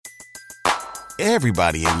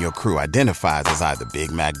Everybody in your crew identifies as either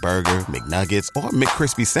Big Mac Burger, McNuggets, or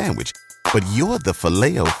McCrispy Sandwich. But you're the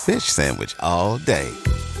Filet-O-Fish Sandwich all day.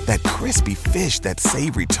 That crispy fish, that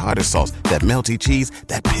savory tartar sauce, that melty cheese,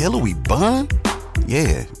 that pillowy bun.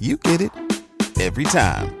 Yeah, you get it. Every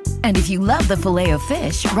time. And if you love the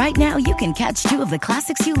Filet-O-Fish, right now you can catch two of the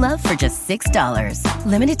classics you love for just $6.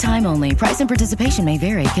 Limited time only. Price and participation may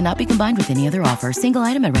vary. Cannot be combined with any other offer. Single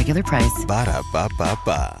item at regular price.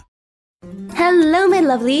 Ba-da-ba-ba-ba. Hello, my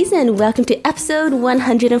lovelies, and welcome to episode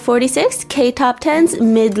 146, K-Top 10's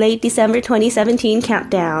mid-late December 2017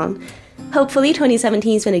 countdown. Hopefully,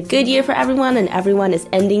 2017 has been a good year for everyone, and everyone is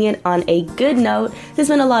ending it on a good note. There's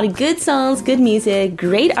been a lot of good songs, good music,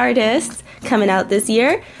 great artists coming out this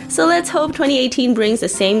year, so let's hope 2018 brings the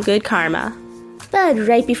same good karma. But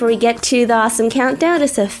right before we get to the awesome countdown,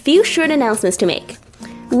 just a few short announcements to make.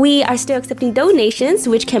 We are still accepting donations,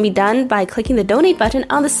 which can be done by clicking the donate button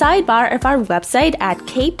on the sidebar of our website at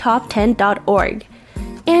ktop10.org.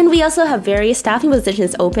 And we also have various staffing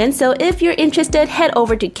positions open, so if you're interested, head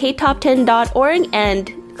over to ktop10.org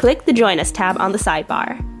and click the Join Us tab on the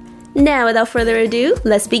sidebar. Now, without further ado,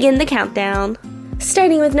 let's begin the countdown.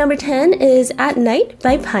 Starting with number 10 is At Night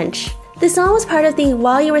by Punch. This song was part of the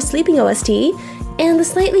While You Were Sleeping OST, and the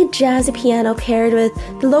slightly jazzy piano paired with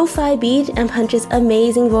the lo-fi beat and Punch's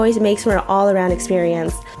amazing voice makes for an all-around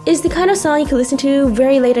experience. It's the kind of song you can listen to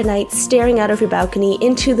very late at night, staring out of your balcony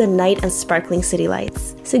into the night and sparkling city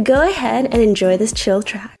lights. So go ahead and enjoy this chill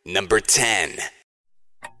track. Number 10.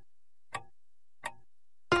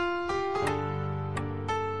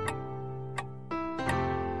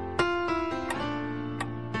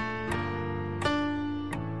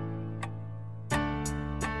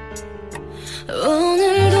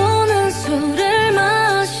 오늘도 난 술을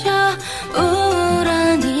마셔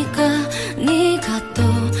우울하니까 네가 또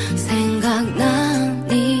생각나니까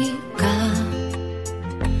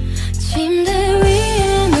침대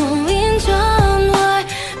위에 놓인 전화를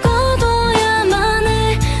꺼둬야만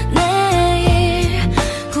해 내일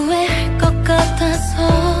후회할 것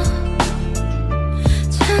같아서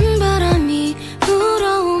찬바람이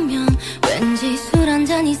불어오면 왠지 술 한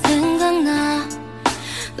잔이 생각나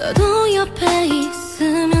너도 옆에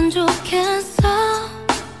있으면 좋겠어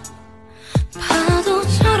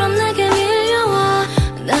파도처럼 내게 밀려와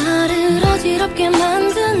나를 어지럽게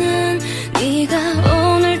만드는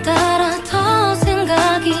네가 오늘따라 더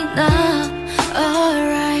생각이 나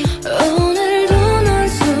Alright 오늘도 난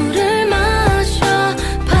술을 마셔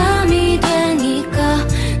밤이 되니까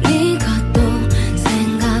네가 또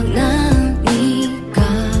생각나니까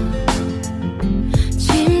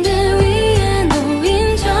침대 위에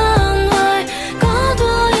놓인 전화를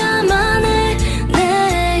꺼둬야만 해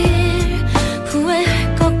내일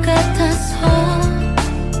후회할 것 같아서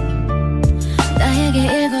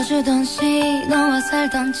나에게 읽어주던 시 너와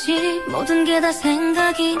살던 집 모든 게 다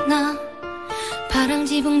생각이 나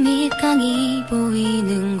파랑지붕 밑강이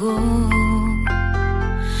보이는 곳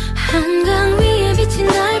한강 위에 비친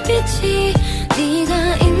달빛이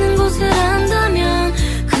네가 있는 곳을 안다면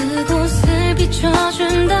그곳을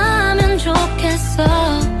비춰준다면 좋겠어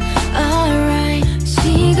Alright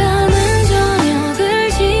시간은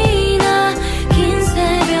저녁을 지나 긴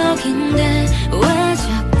새벽인데 왜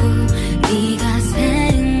자꾸 네가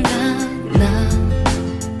생각나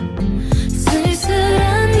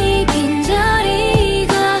쓸쓸한 이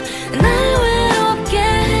빈자리가 날 외롭게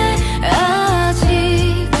해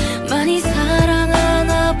아직 많이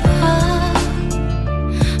사랑하나 봐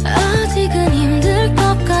아직은 힘들 것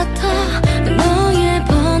같아 너의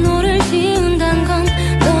번호를 지운단 건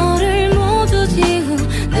너를 모두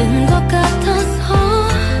지우는 것 같아서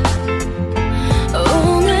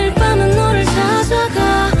오늘 밤은 너를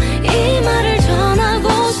찾아가 이 말을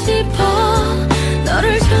전하고 싶어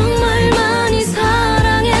너를 정말 많이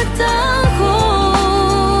사랑했다고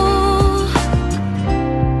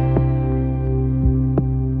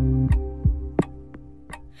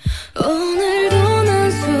오늘도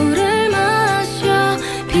난 술을 마셔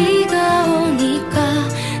비가 오니까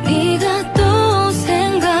네가 또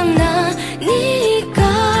생각나니까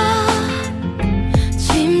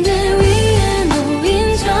침대 위에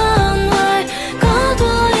놓인 전화를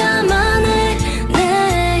꺼둬야만 해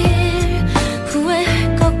내일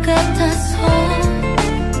후회할 것 같아서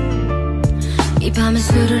이 밤에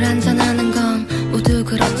술을 한잔하는 건 모두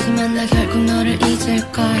그렇지만 나 결국 너를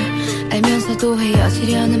잊을걸 알면서도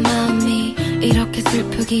헤어지려는 마음이 이렇게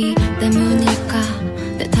슬프기 때문일까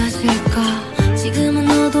내 탓일까 지금은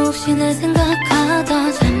너도 혹시 내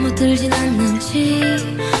생각하다 잠못 들진 않는지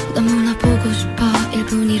너무나 보고 싶어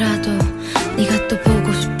 1분이라도 네가 또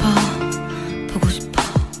보고 싶어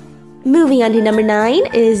Moving on to number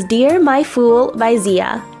 9 is Dear My Fool by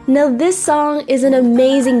Zia. Now this song is an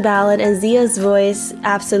amazing ballad and Zia's voice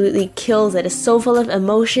absolutely kills it. It's so full of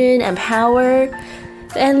emotion and power.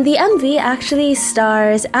 And the MV actually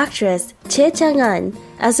stars actress Choi Chang-an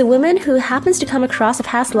as a woman who happens to come across a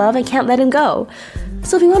past love and can't let him go.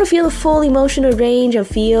 So if you want to feel the full emotional range of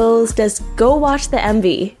feels, just go watch the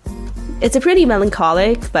MV. It's a pretty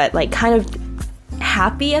melancholic, but like kind of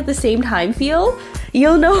happy at the same time feel.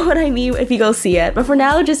 You'll know what I mean if you go see it. But for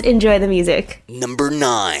now, just enjoy the music. Number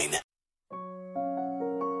 9.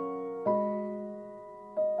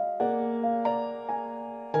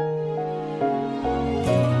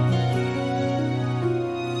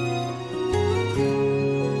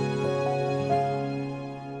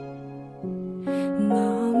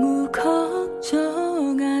 너무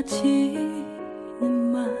걱정하지는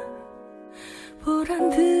마 보란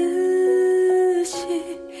듯이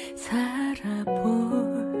살아볼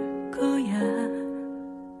거야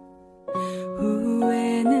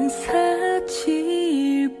후회는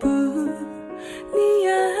사칠 뿐이야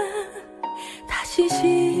다시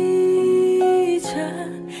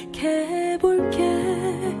시작해볼게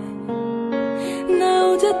나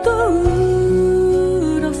어제 또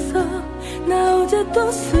울었어 나 어제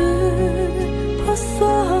또 슬펐어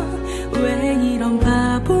왜 이런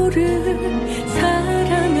바보를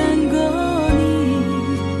사랑한 거니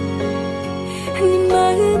네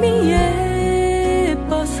마음이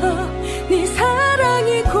예뻐서 네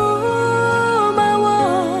사랑이 고마워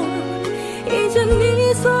이제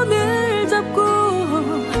네 손을 잡고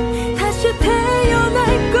다시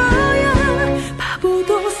태어날 거야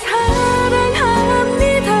바보도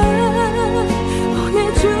사랑합니다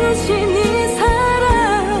보내주신 이 사랑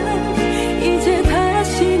이제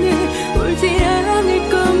다시는 울지 않을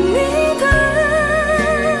겁니다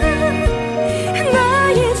나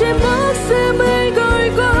이제 목숨을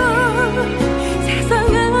걸고 세상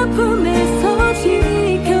아픔에서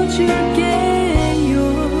지켜줄게요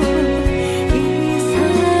이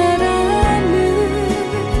사람은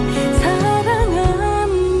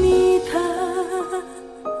사랑합니다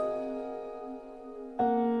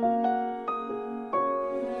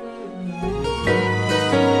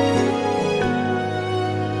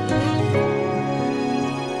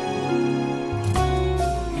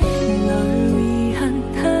널 위한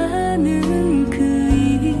타는 그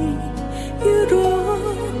이유로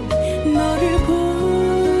너를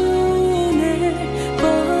보낼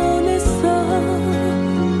뻔했어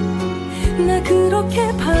나 그렇게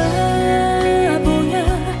바보야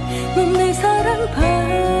넌 내 사랑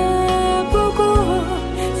바보고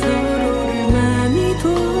서로를 많이도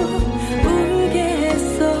울게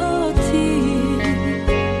했었지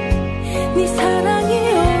네 사랑이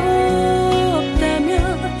없다면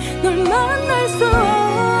널 만날 수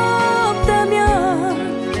없다면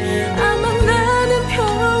아마 나는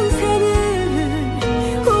평생을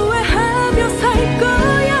후회하며 살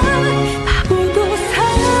거야 바보도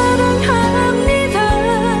사랑합니다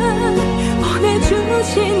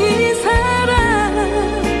보내주신 이 사랑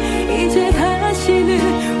이제 다시는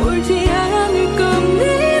울지 않을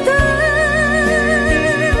겁니다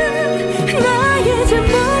나 이제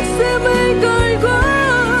목숨을 걸고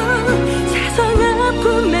세상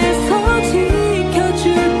아픔에서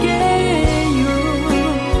지켜줄게요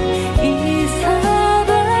이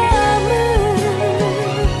사람은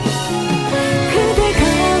그대가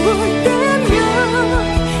올 때면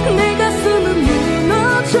내 가슴은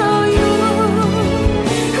무너져요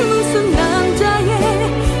무슨 남자의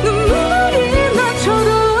눈물이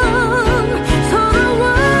나처럼 서러워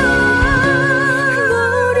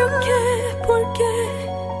노력해볼게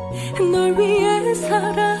널 위해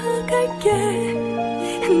살아갈게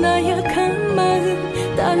나약한 마음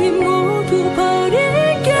따윈 모두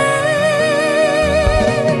버릴게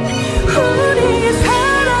우리의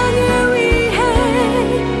사랑을 위해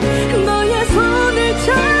너의 손을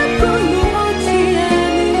잡고 놓지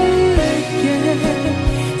않을게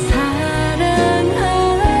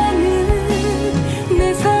사랑하는 내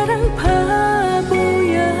사랑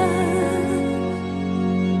바보야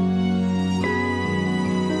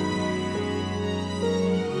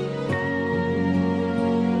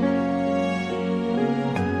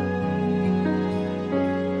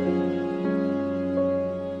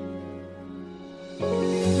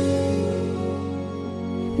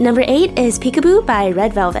Number 8 is Peekaboo by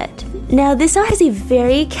Red Velvet. Now this song has a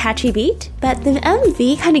very catchy beat, but the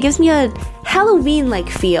MV kind of gives me a Halloween-like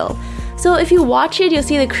feel. So if you watch it, you'll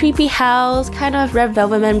see the creepy house, kind of Red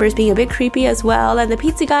Velvet members being a bit creepy as well, and the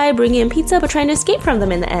pizza guy bringing in pizza but trying to escape from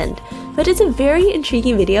them in the end. But it's a very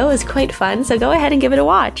intriguing video, it's quite fun, so go ahead and give it a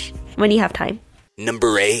watch when you have time.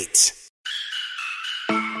 Number 8.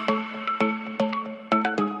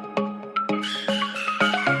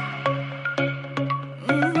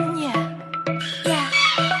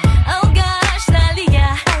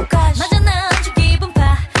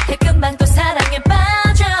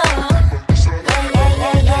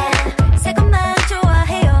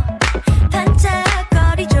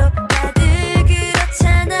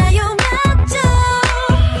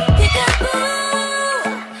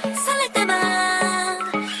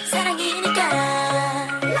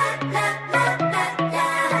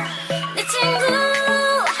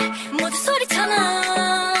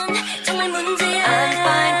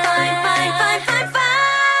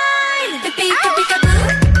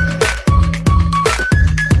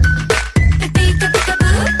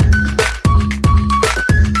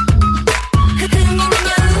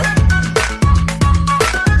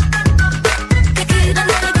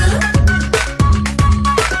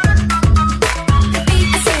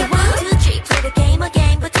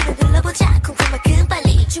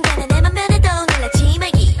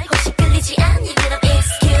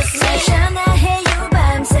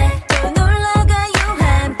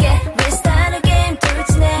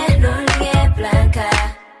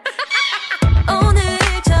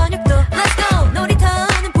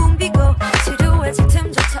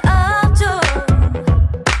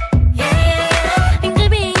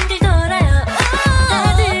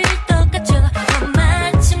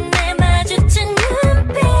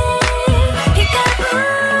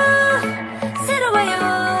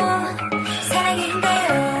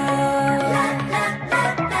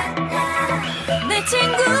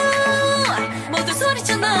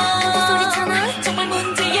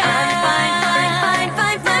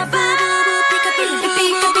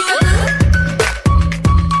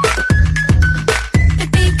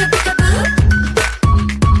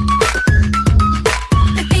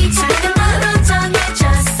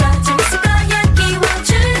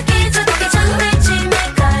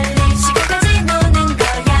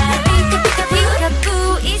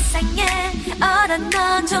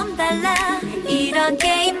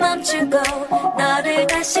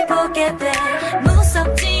 보게 돼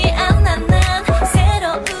무섭지 않아 난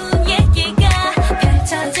새로운 얘기가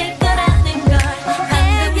펼쳐질 거라는 걸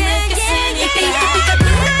방금 느꼈으니까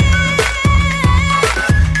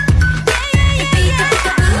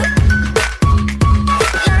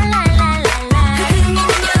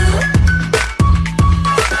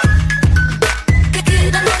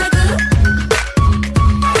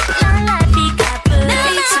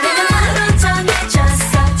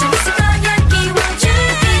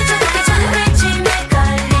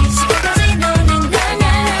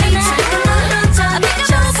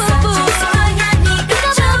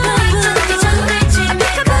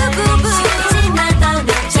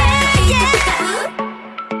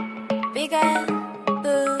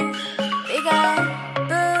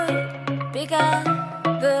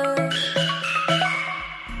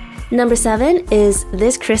Number 7 is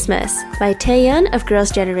This Christmas by Taeyeon of Girls'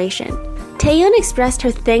 Generation. Taeyeon expressed her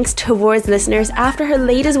thanks towards listeners after her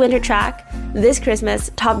latest winter track, This Christmas,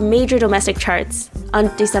 topped major domestic charts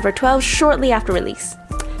on December 12, shortly after release.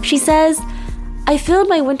 She says, I filled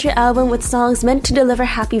my winter album with songs meant to deliver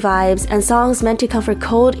happy vibes and songs meant to comfort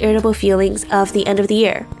cold, irritable feelings of the end of the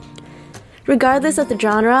year. Regardless of the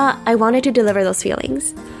genre, I wanted to deliver those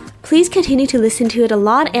feelings. Please continue to listen to it a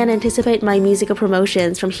lot and anticipate my musical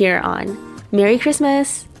promotions from here on. Merry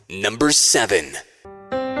Christmas! Number 7.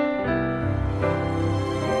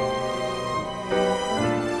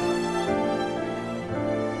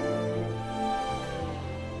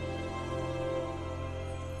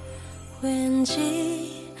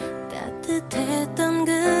 왠지 따뜻했던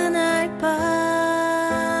그날 밤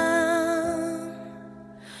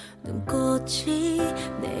눈꽃이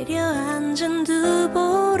내려앉은 두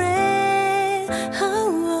볼에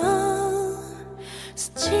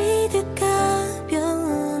스치듯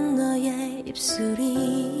가벼운 너의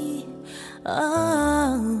입술이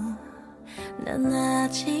난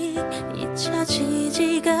아직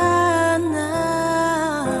잊혀지지가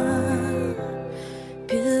않아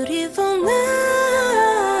Beautiful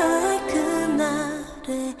night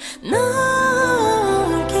그날의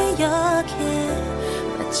널 기억해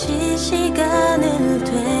마치 시간을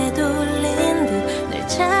되돌린 듯 널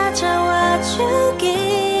찾아와 주길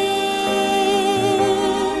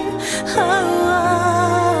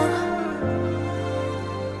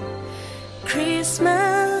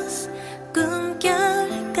Christmas 꿈결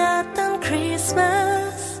같던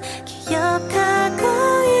Christmas 기억하고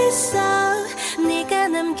있어 네가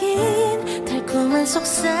남긴 달콤한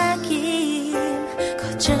속삭임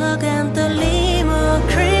커져간 떨림 Oh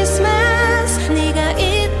Christmas 네가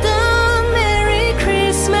있던 Merry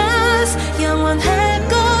Christmas 영원할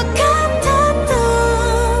것 같았던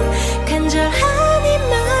간절한 이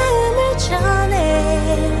마음을 전해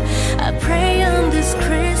I pray on this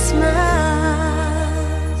Christmas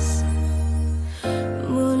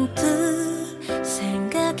문득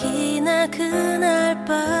생각이 나 그날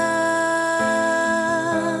밤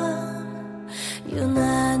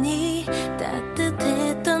유난히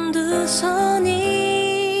따뜻했던 두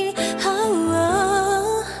손이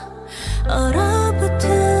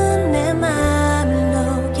얼어붙은 내 맘을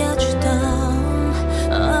녹여주던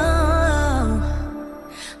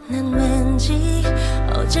난 왠지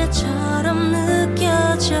어제처럼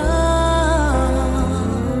느껴져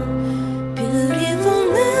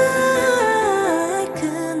Beautiful night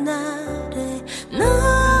그날의 널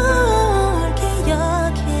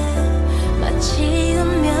기억해 마치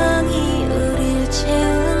운명이 우릴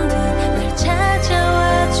채운 듯 널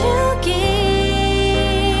찾아와 주길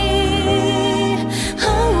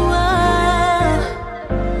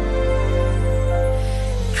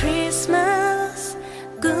Christmas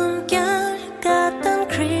꿈결 같던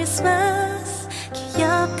Christmas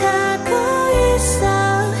기억하고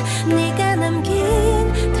있어 네가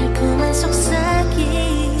남긴 달콤한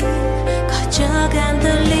속삭임 커져간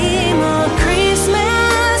떨림 Oh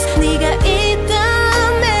Christmas 네가 있던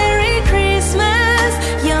Merry Christmas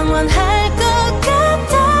영원할 것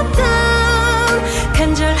같았던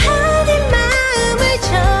간절한 이 마음을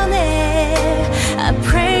전해 I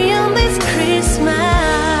pray on this Christmas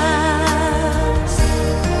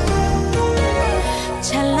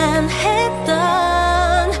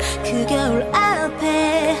찬란했던 그 겨울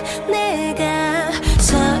앞에 내가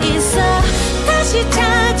서 있어 다시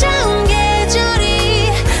찾아온 계절이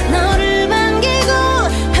너를 반기고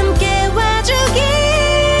함께 와주길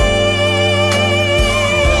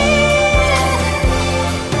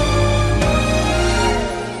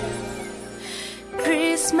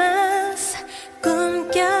Christmas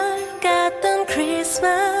꿈결 같던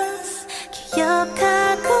Christmas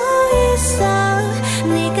기억하고 있어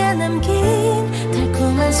네가 남긴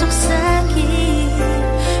달콤한 속삭임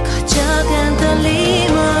커져간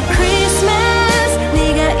떨림 Oh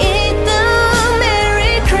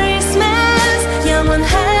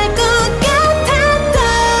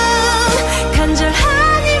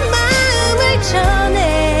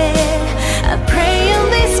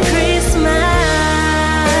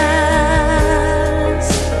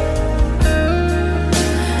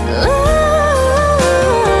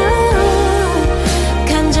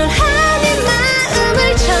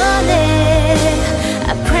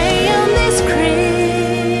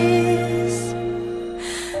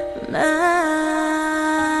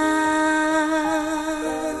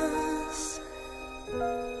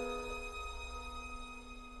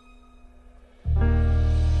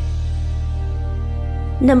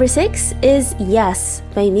Number 6 is Yes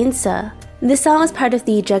by Minsa. This song is part of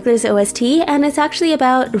the Jugglers OST, and it's actually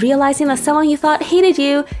about realizing that someone you thought hated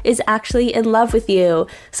you is actually in love with you.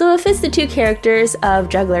 So it fits the two characters of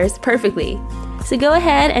Jugglers perfectly. So go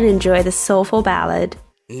ahead and enjoy the soulful ballad.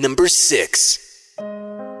 Number 6.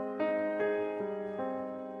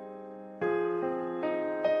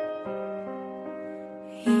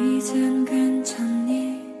 이젠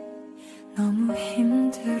괜찮니? 너무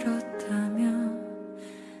힘들었다며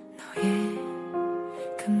너의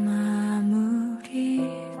그 마무리가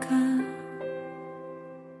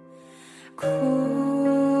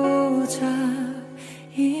고작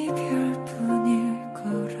이별뿐일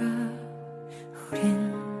거라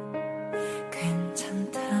우린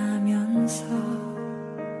괜찮다면서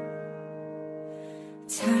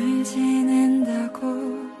잘 지낸다고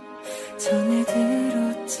전에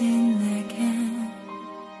들었지 내겐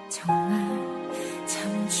정말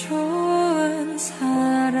참 좋은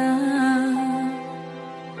사람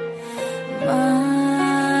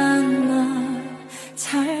만나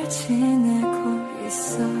잘 지내고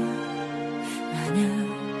있어 마냥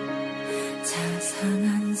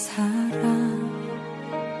자상한 사람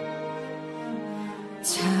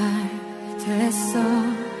잘 됐어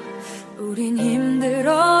우린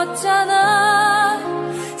힘들었잖아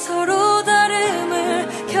서로 다름을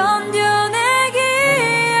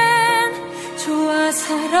견뎌내기엔 좋아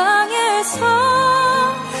사랑해서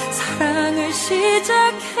사랑을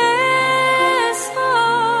시작해서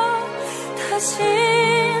다신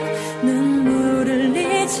눈물을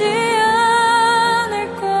흘리지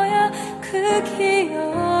않을 거야 그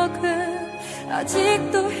기억은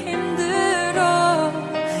아직도 힘들어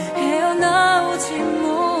헤어나오지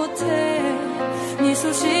못해 네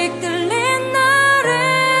소식 들린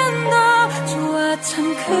날은 더 좋아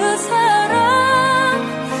참 그 사람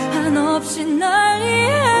한없이 날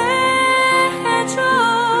이해해줘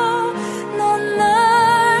넌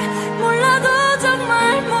날 몰라도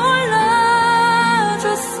정말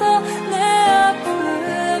몰라줬어 내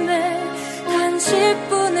아픔에 단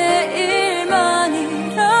 10분의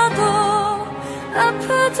 1만이라도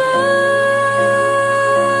아프다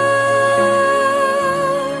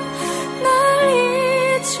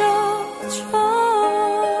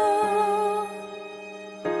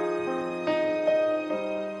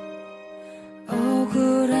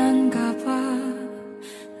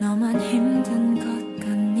너만 힘든 것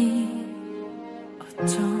같니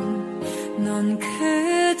어쩜 넌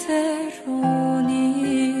그대로니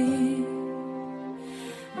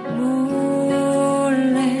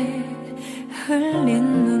몰래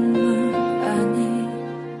흘린 눈물 아니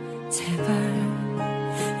제발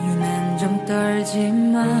유난 좀 떨지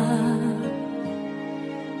마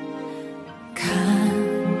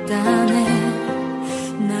간단해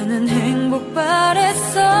나는 행복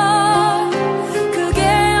바랬어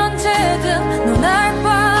넌 알 바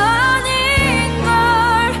아닌걸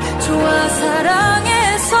좋아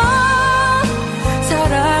사랑해서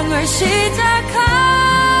사랑을 시작할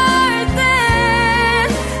때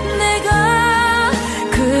내가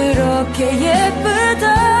그렇게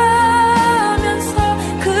예쁘다면서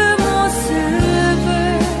그 모습을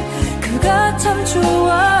그가 참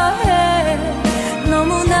좋아해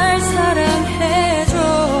너무 날 사랑해줘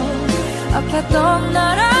아팠던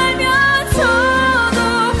날 알면서도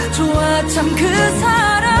좋아 참 그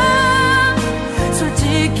사람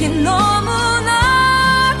솔직히 너무나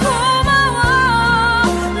고마워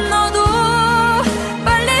너도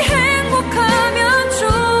빨리 행복하면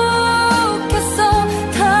좋겠어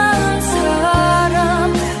다음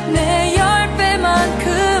사람 내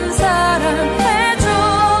 10배만큼 사랑해줘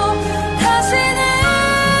다시는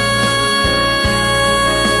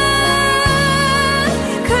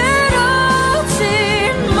그러지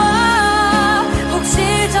마 혹시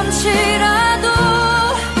잠시라도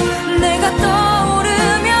내가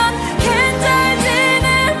떠오르면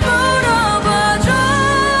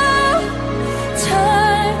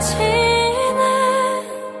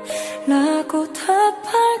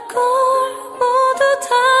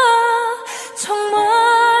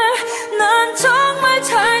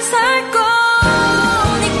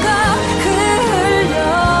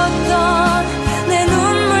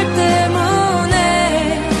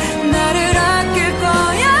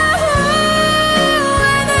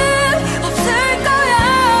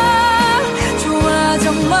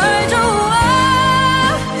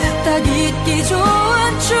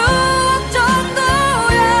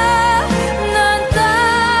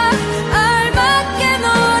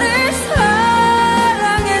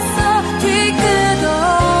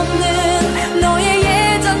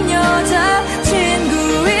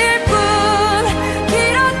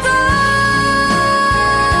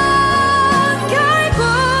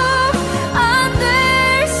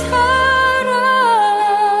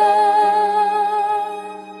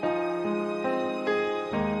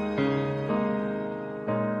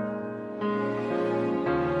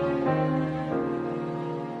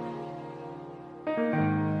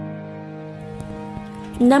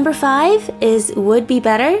Number 5 is Would Be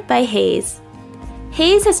Better by Haze.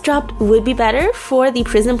 Haze has dropped Would Be Better for the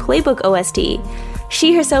Prison Playbook OST.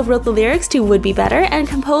 She herself wrote the lyrics to Would Be Better and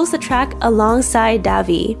composed the track alongside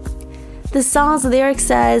Davi. The song's lyric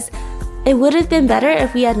says, "It would have been better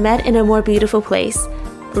if we had met in a more beautiful place,"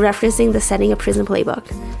 referencing the setting of Prison Playbook.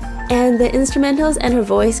 And the instrumentals and her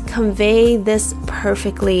voice convey this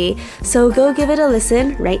perfectly, so go give it a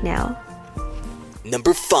listen right now.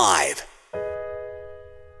 Number 5.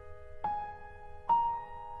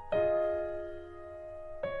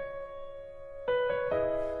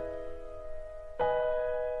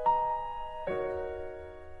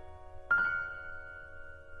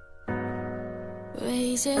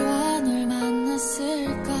 왜 이제와 널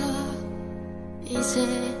만났을까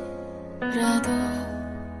이제라도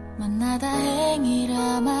만나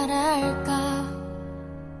다행이라 말할까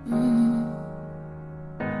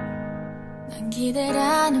난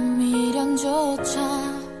기대라는 미련조차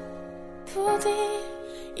부디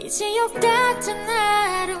이 지옥 같은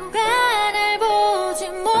하루가 날 보지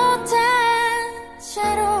못한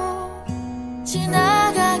채로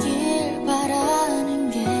지나가길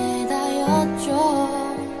바라는 게 다였죠.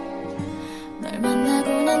 널 만나고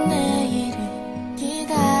난 내일을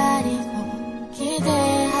기다리고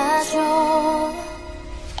기대하죠.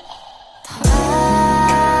 더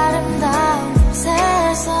아름다운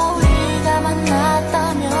곳에서 우리가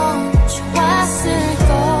만났다면 좋았을걸.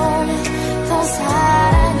 더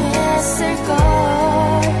사랑했을걸.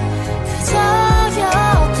 그저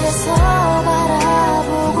곁에서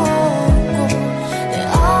바라보고 있고 내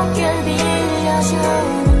어깨를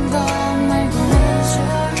빌려주는 것 말고 해줄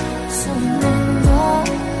수 있는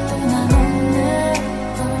것도 난 없는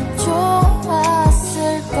걸.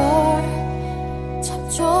 좋았을걸. 참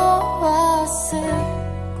좋았을걸.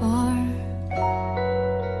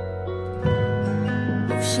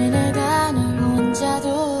 혹시 내가 널 혼자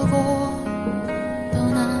두고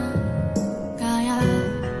떠나가야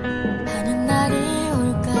하는 날이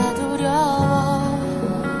올까 두려워.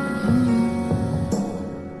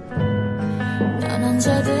 넌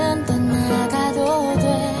언제든 떠나가도 돼.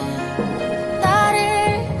 나를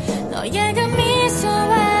너의 그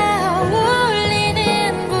미소와 어울리는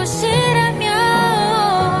곳이라면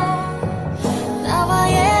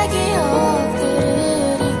나와의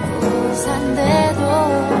기억들을 잊고 산대도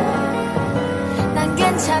난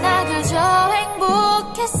괜찮아. 그저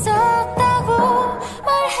행복했었다고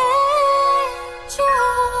말해줘.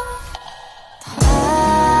 더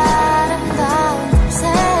아름다운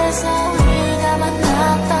곳에서 우리가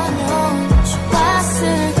만났다면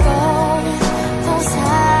좋았을걸. 더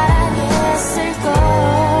사랑했을걸.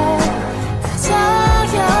 그저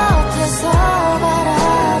곁에서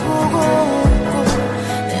바라보고 있고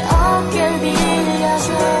내 어깨를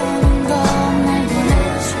빌려주는 것 말고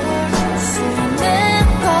해줄 수 있는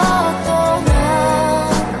것도 난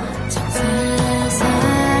참 세상에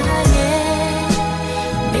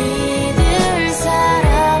믿을 사람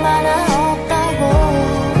하나 없다고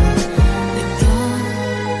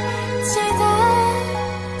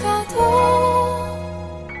느껴지다가도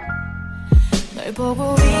널 보고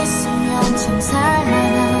있으면 참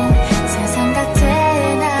살만한 세상 같아.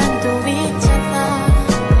 난 또 있잖아.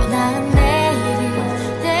 또 나은 내일을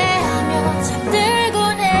대하며 잠들곤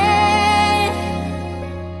해.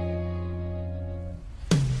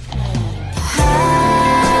 더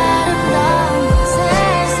아름다운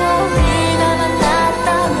곳에서 우리가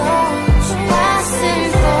만났다면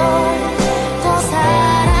좋았을걸. 더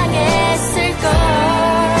사랑했을걸.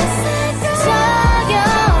 그저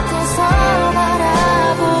곁에서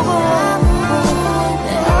바라보고 내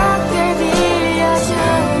어깨를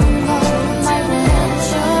빌려주는 것 말고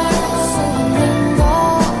해줄 수 있는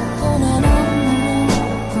것도 난 없는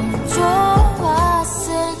걸.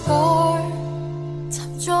 좋았을걸. 참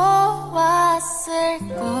좋았을걸.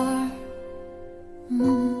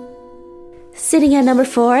 Sitting at number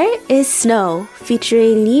 4 is Snow,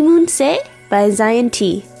 featuring Lee Moon-se by Zion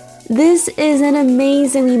T. This is an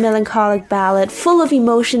amazingly melancholic ballad full of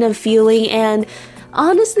emotion and feeling, and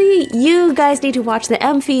honestly, you guys need to watch the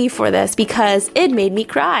MV for this because it made me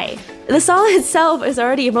cry. The song itself is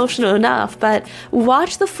already emotional enough, but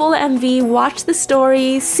watch the full MV, watch the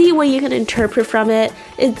story, see what you can interpret from it.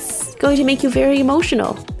 It's going to make you very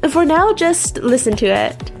emotional. For now, just listen to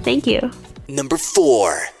it. Thank you. Number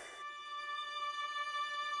 4.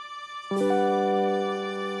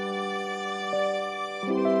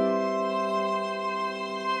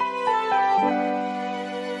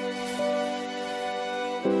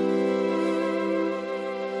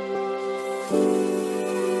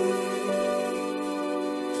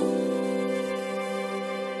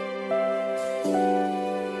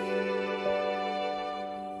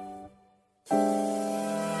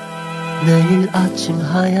 내일 아침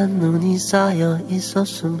하얀 눈이 쌓여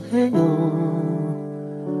있었음 해요.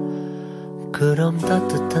 그럼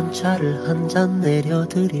따뜻한 차를 한 잔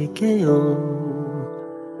내려드릴게요.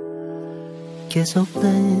 계속 내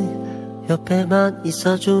옆에만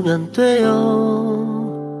있어주면 돼요.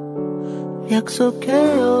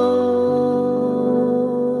 약속해요.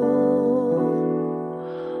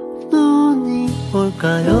 눈이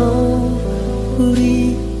올까요?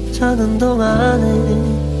 우리 자는 동안에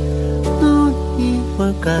눈이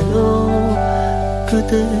올까요?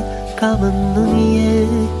 그대 감은 눈 위에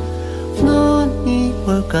눈이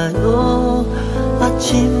올까요?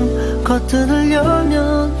 아침 커튼을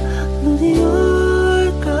열면 눈이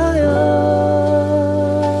올까요?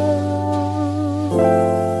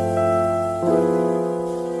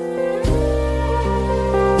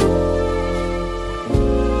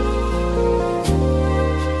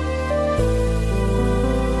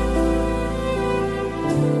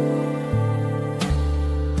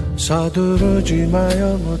 서두르지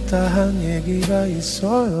마요. 못다한 얘기가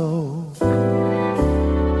있어요.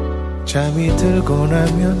 잠이 들고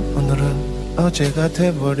나면 오늘은 어제가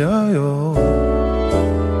돼버려요.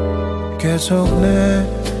 계속 내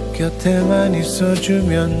곁에만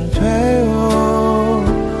있어주면 돼요.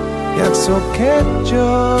 약속했죠.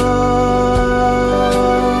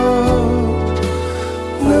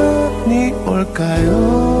 눈이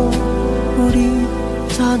올까요? 우리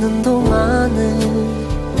자는 동안에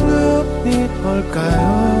눈이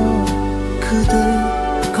올까요? 그대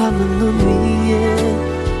감은 눈 위에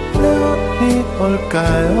눈이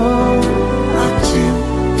올까요? 아침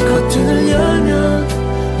커튼을 열면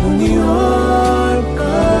눈이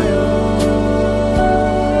올까요?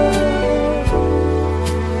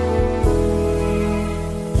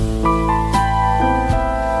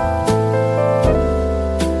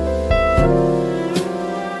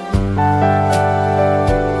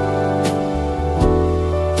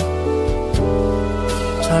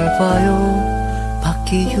 잘 봐요.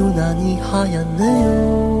 밖이 유난히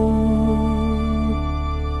하얗네요.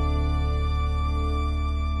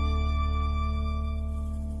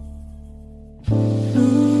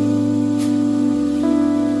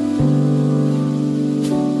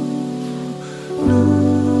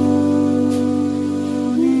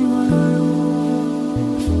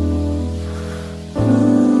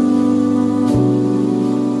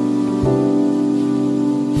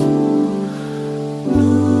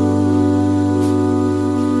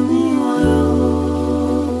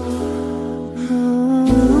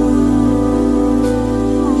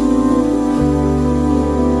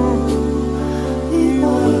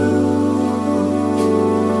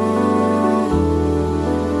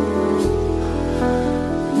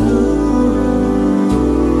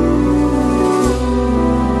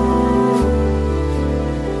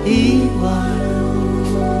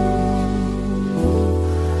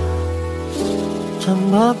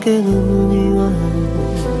 창밖에 눈이 와요.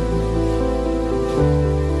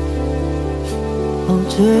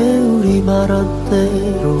 어제 우리 말한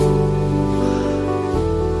대로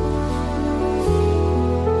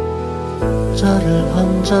차를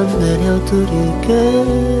한 잔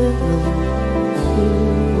내려드릴게요.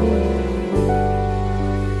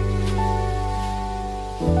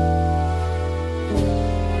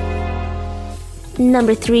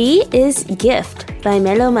 Number 3 is Gift by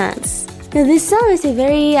Melomans. Now this song is a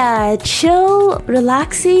very chill,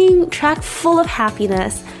 relaxing track full of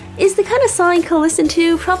happiness. It's the kind of song you can listen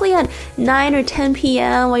to probably at 9 or 10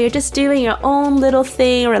 p.m. while you're just doing your own little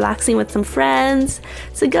thing, relaxing with some friends.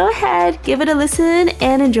 So go ahead, give it a listen,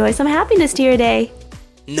 and enjoy some happiness to your day.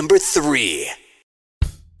 Number 3.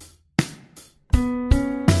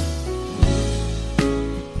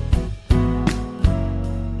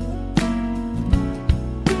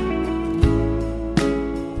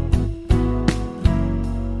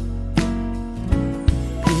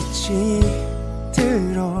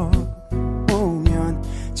 들어오면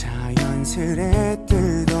자연스레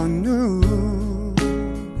뜨던 눈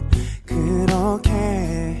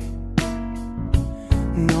그렇게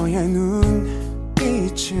너의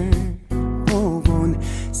눈빛을 보곤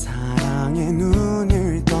사랑의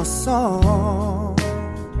눈을 떴어.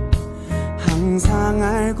 항상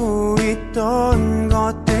알고 있던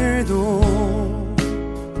것들도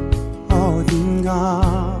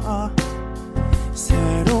어딘가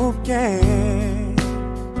새롭게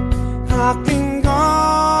바뀐 것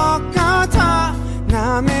같아.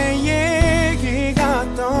 남의 얘기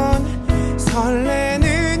같던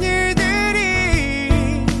설레는 일들이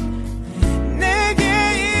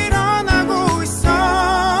내게 일어나고 있어.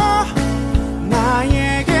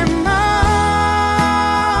 나에게만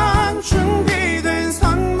준비된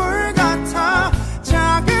선물 같아.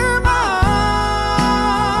 자그마한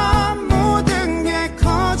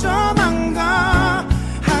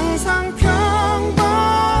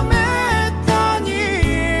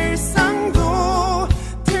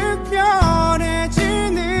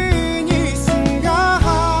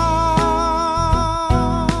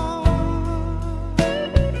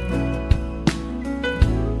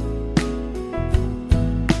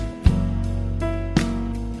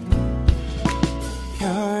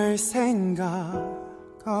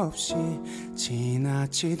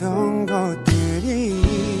지나치던 것들이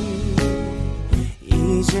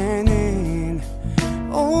이제는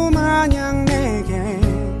오마냥 내게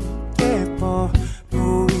예뻐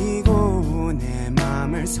보이고 내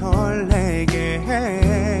맘을 설레게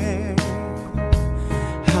해.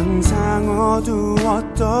 항상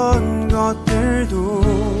어두웠던 것들도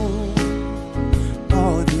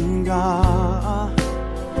어딘가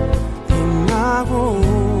빛나고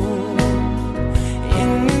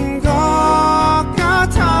있는 것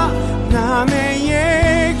같아. 남의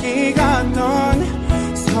얘기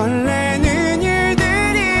같던 설레는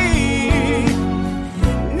일들이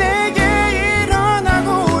내게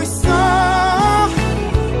일어나고 있어.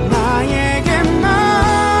 나에게만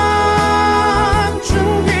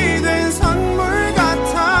준비된 선물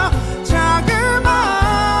같아. 자그마한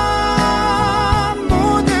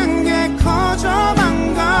모든 게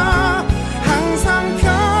커져만 가. 항상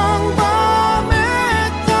평범했던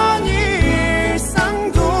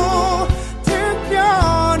일상도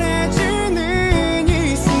특별해지는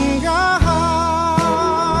이 순간.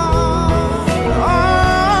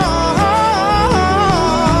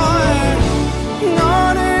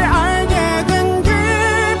 너를 알게 된 그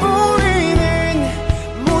보이는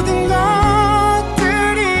모든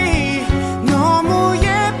것들이 너무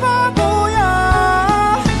예뻐 보여.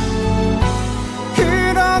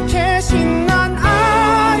 그렇게 신난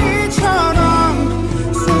아이처럼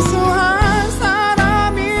순수한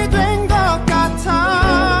사람이 된 것 같아.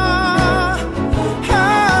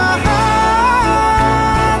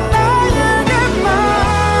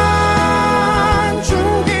 나에게만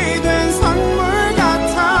준비된 선물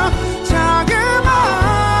같아. 자그마한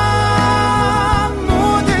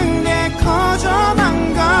모든 게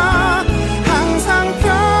커져만 가. 항상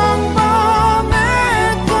평범했던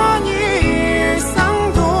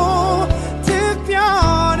일상도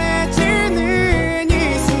특별해지는 이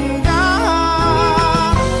순간.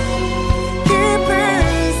 깊은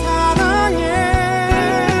사랑에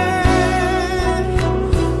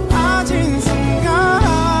빠진 순간.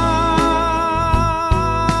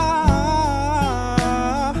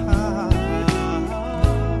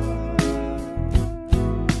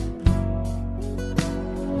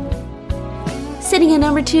 Sitting at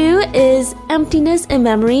number 2 is Emptiness in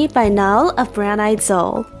Memory by Null of Brown Eyed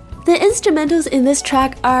Soul. The instrumentals in this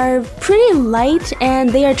track are pretty light and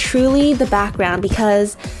they are truly the background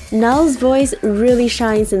because Null's voice really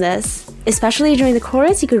shines in this. Especially during the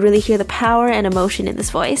chorus, you could really hear the power and emotion in this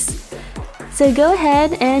voice. So go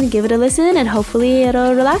ahead and give it a listen and hopefully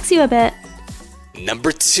it'll relax you a bit.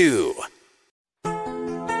 Number 2.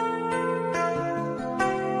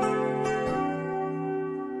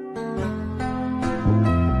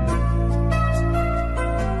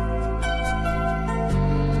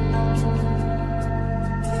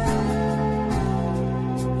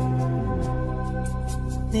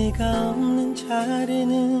 네가 없는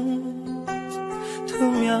자리는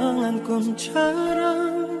투명한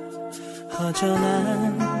꿈처럼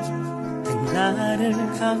허전한 나를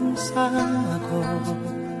감싸고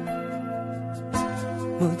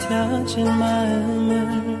무뎌진 마음을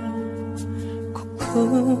꼭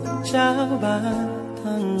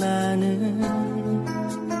붙잡았던 나는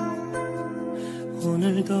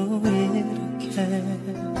오늘도 이렇게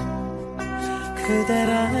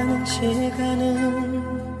그대라는 시간은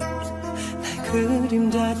내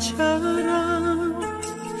그림자처럼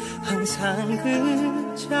항상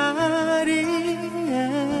그 자리에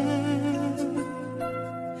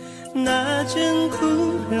낮은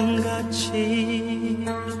구름같이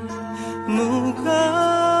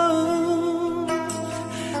무거운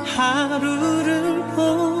하루를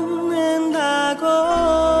보낸다고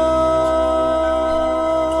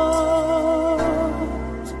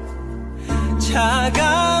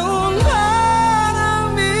차가운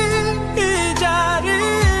바람이 이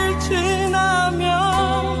자리를 지나면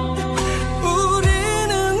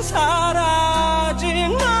우리는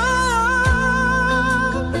사라지나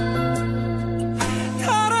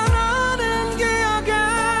달아나는 기억에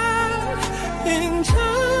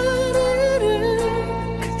빈자리를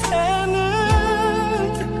그대는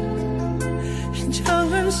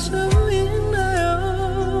인정할 수 있나요?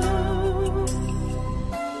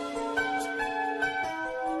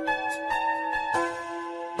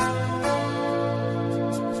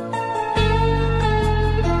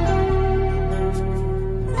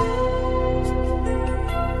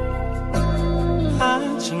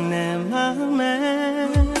 아직 내 맘에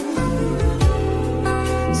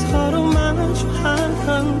서로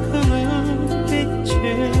마주하던 그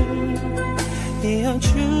눈빛을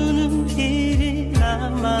이어주는 길이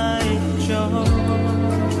남아있죠.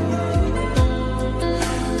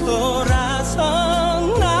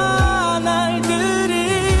 돌아선 나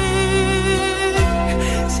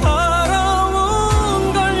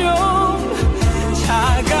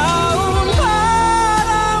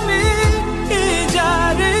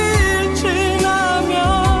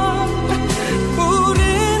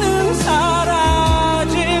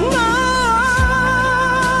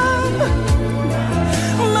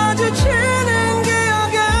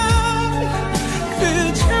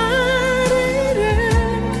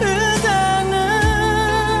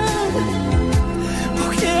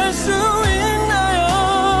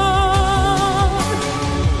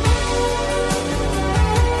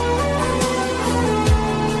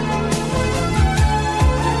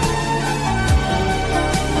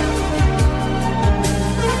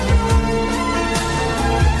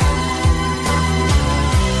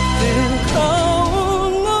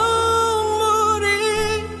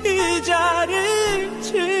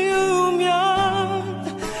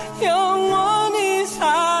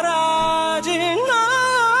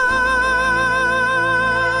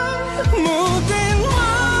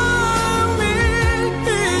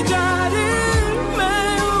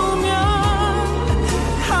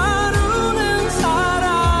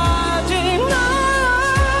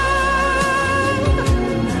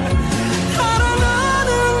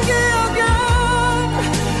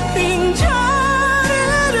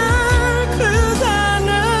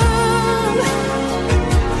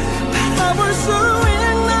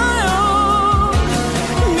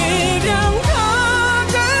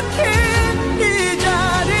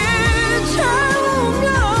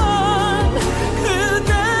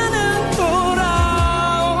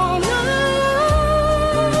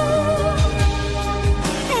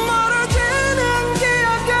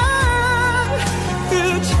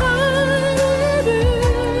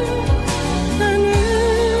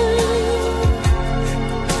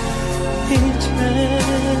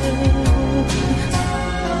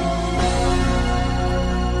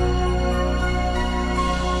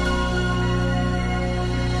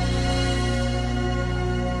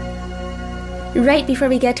Right before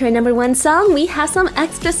we get to our number one song, we have some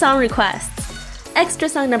extra song requests. Extra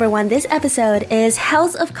song number one this episode is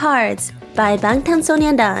House of Cards by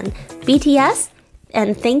Bangtansoneondan, BTS,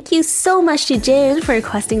 and thank you so much to Jaeun for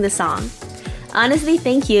requesting the song. Honestly,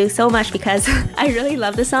 thank you so much because I really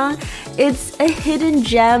love the song. It's a hidden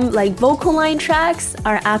gem, like vocal line tracks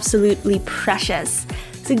are absolutely precious.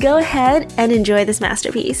 So go ahead and enjoy this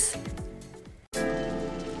masterpiece.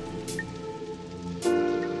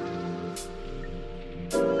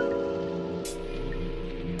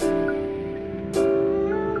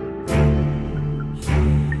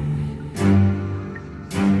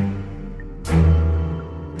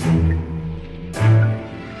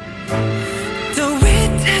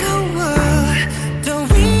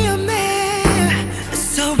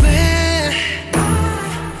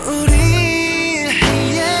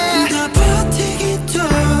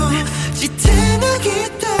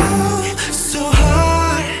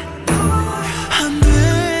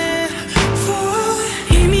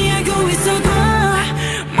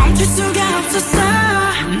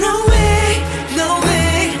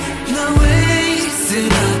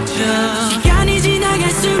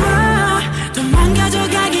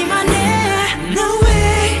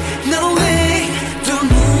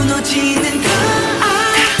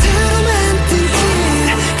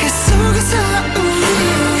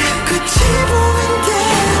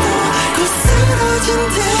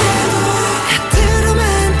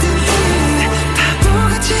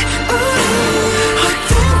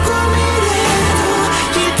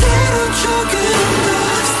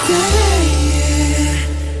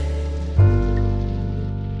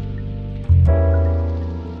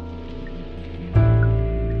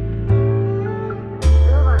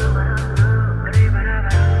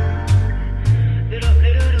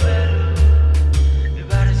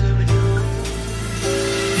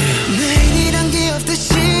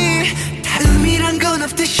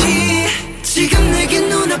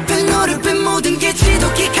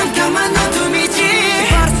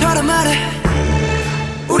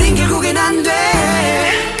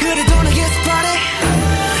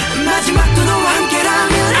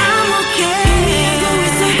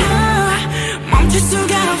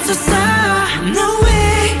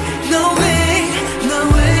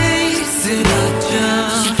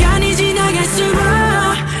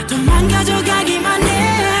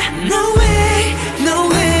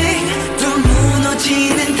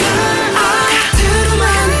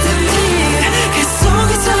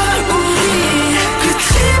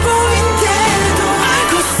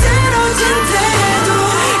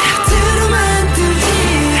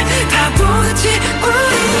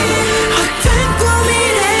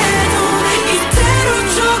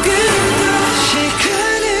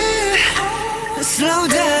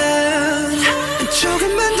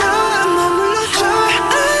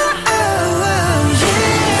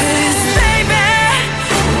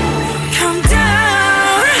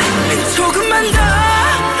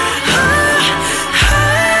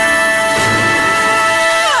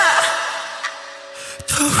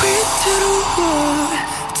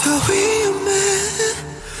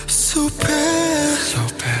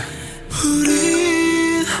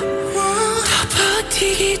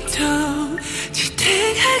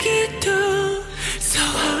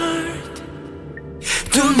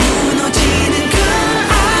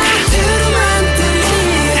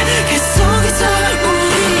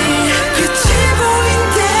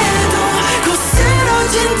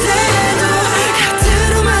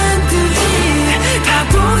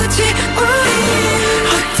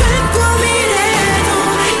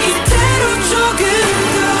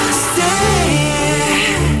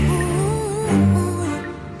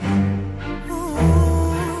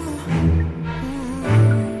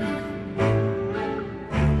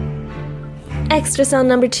 Extra song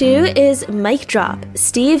number two is Mic Drop,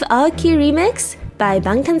 Steve Aoki remix by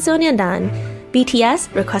Bangtansoneondan,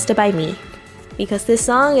 BTS, requested by me. Because this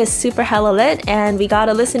song is super hella lit and we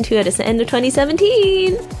gotta listen to it. It's the end of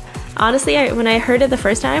 2017. Honestly, when I heard it the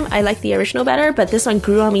first time, I liked the original better, but this one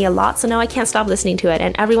grew on me a lot, so now I can't stop listening to it,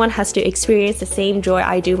 and everyone has to experience the same joy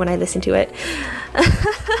I do when I listen to it.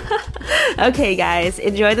 Okay, guys,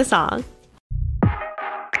 enjoy the song.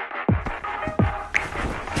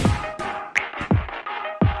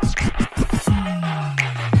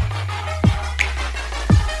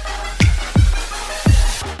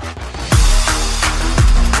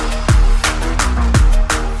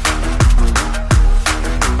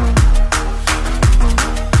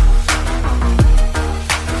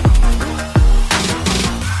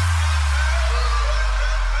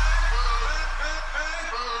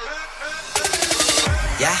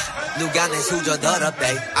 Yeah. 누가 내 수저 더럽대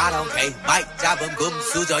I don't care 마이크 잡은 금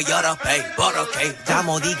수저 여러 배 버럭해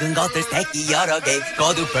잠못 익은 것들 새끼 여러 개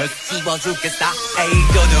거두벌 씹어 죽겠다 에이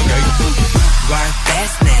거두개 World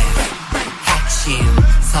business 핵심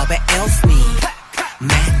섭외 일스니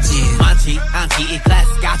매진 많지 않지 이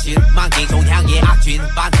클래스 같이 만기 동향의 악진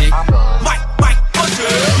반지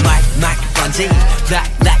마이크 번진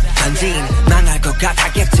black 던진 망할 것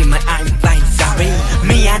같았겠지만 I'm fine sorry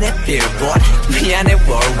미안해 billboard 미안해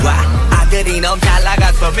worldwide 아들이 너무 잘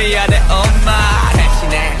나가서 미안해 엄마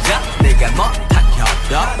대신해줘 네가 못한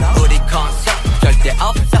협력 우리 콘서트 절대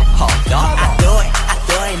없어 hold on I do it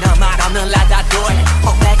너 말 없는 라다 do it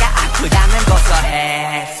어깨가 아프다면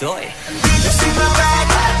고소해 소리 Did you see my bag?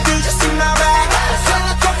 Did you see my bag?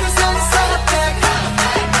 Solo focus on the solo bag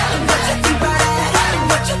What you think about it?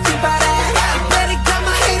 What you think about it? You better got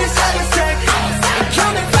my haters out of sick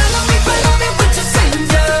Come and follow me with your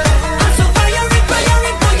sender I'm so fiery for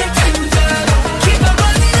your tender Keep on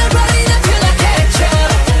running until I catch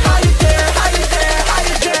up How you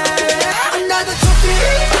there? Another trophy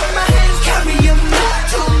in my hands carry 'em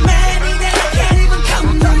Too many that I can't even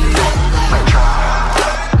count them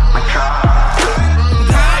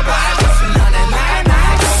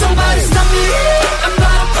Somebody stop me, I'm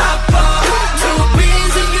gonna pop up Two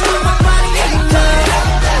beans and you my body hater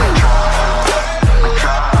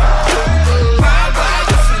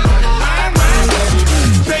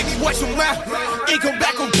Baby, watch your mouth, it come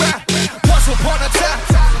back around Once upon a time,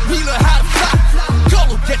 we learned how to fly Go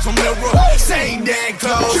get your mirror, same dang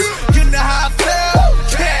clothes You know how I feel,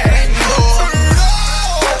 can't go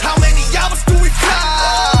How many hours do we fly?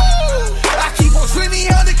 I keep on dreaming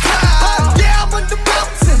on the cloud Yeah, I'm on the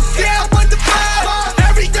mountain, yeah, I'm on the vibe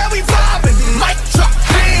Every day we vibing, mic drop,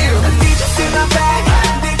 damn Did you see my bag?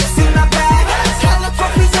 Did you see my bag? Hella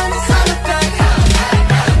trophies on this hella thing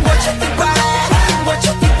What you think about it? What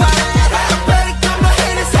you think about it? I better got my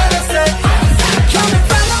haters hella sick Come and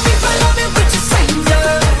follow me with your sender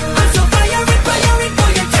I'm so fiery for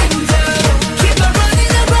your tender Keep on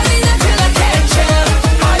running until I catch up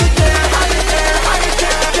Are you there?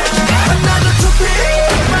 Another trophy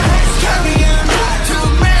in my hands carrying Too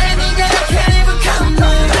many that I can't even count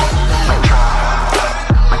them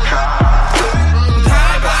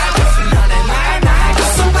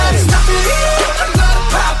Somebody stop me, I'm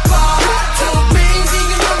gonna pop off Two beans and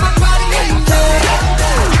you know my body hater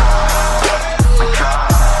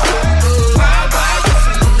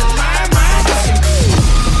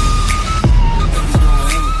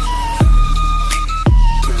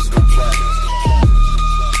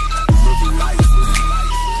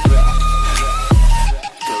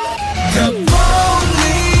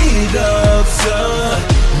볼 없어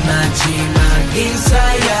마지막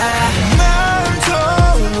인사야 말도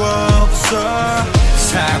없어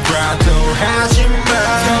사과도 하지마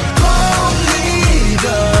볼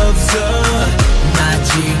없어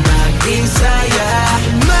마지막 인사야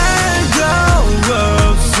말도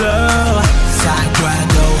없어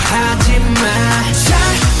사과도 하지마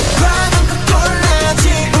사과는 그 꼴라지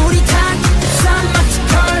우리 다 쌈마치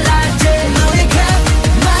콜라지 너희가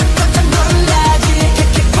맛 깜짝 놀라지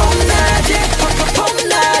이렇게 폼나지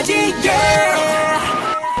폼나지 yeah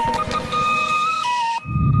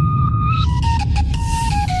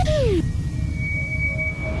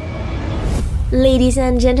Ladies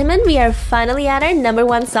and gentlemen, we are finally at our number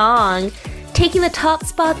one song. Taking the top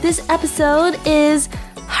spot this episode is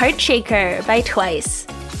Heart Shaker by Twice.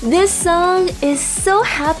 This song is so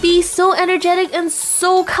happy, so energetic, and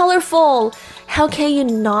so colorful. How can you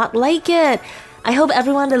not like it? I hope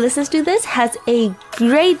everyone that listens to this has a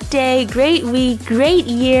great day, great week, great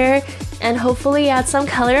year, and hopefully add some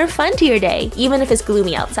color and fun to your day, even if it's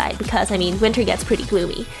gloomy outside, because, winter gets pretty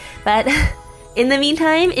gloomy. But in the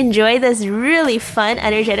meantime, enjoy this really fun,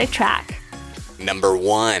 energetic track. Number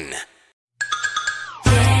 1.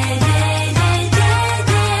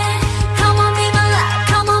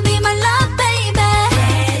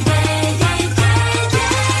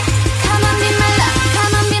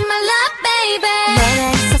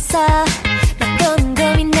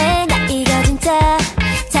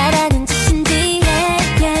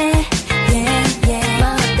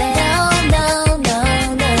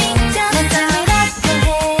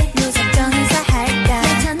 무섭던 인사할까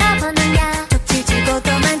내 전화번호야 독지 주고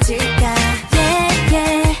또 만질까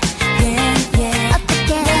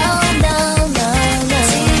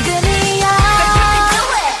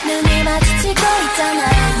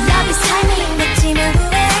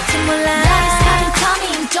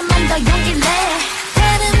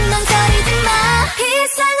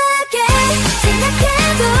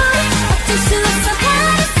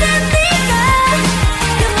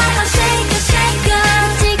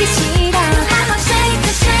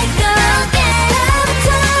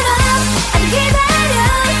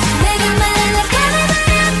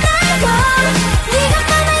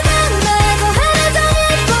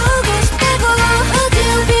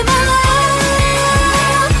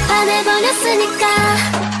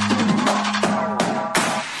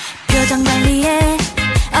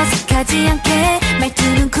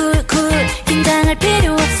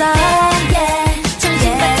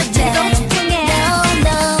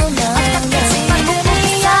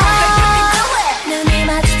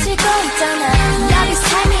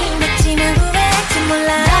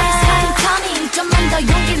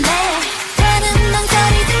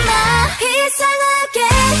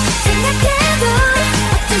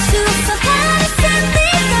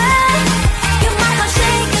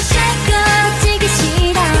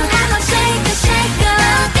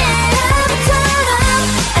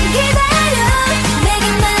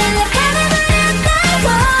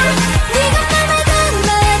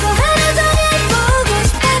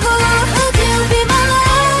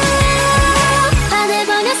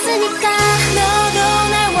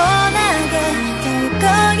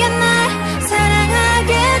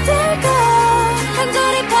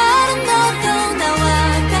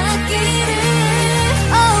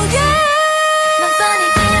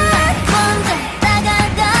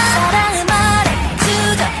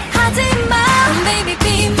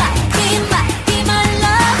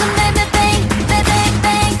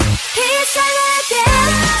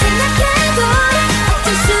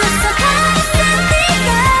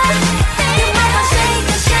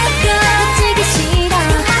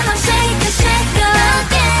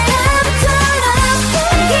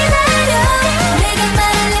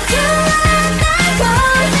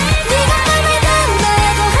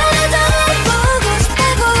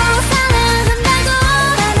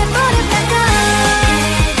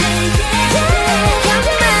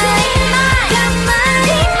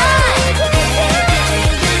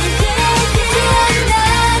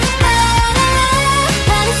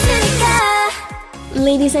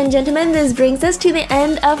and gentlemen, this brings us to the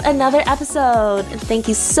end of another episode. Thank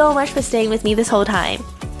you so much for staying with me this whole time.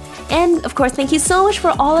 And of course, thank you so much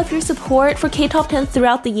for all of your support for K-Top 10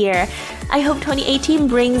 throughout the year. I hope 2018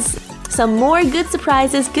 brings some more good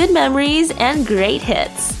surprises, good memories, and great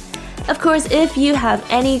hits. Of course, if you have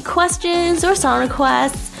any questions or song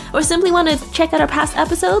requests, or simply want to check out our past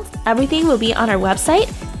episodes, everything will be on our website,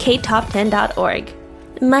 ktop10.org.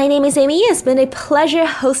 My name is Amy. It's been a pleasure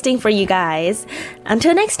hosting for you guys.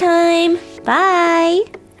 Until next time, bye!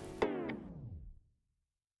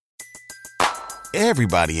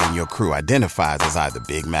 Everybody in your crew identifies as either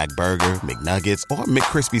Big Mac Burger, McNuggets, or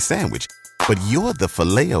McCrispy Sandwich. But you're the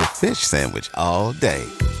Filet-O-Fish Sandwich all day.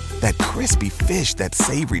 That crispy fish, that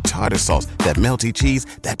savory tartar sauce, that melty cheese,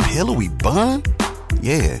 that pillowy bun.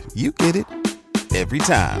 Yeah, you get it. Every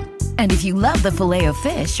time. And if you love the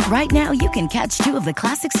Filet-O-Fish, right now you can catch two of the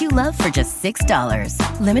classics you love for just $6.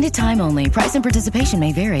 Limited time only. Price and participation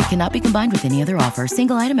may vary. Cannot be combined with any other offer.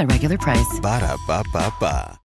 Single item at regular price. Ba-da-ba-ba-ba.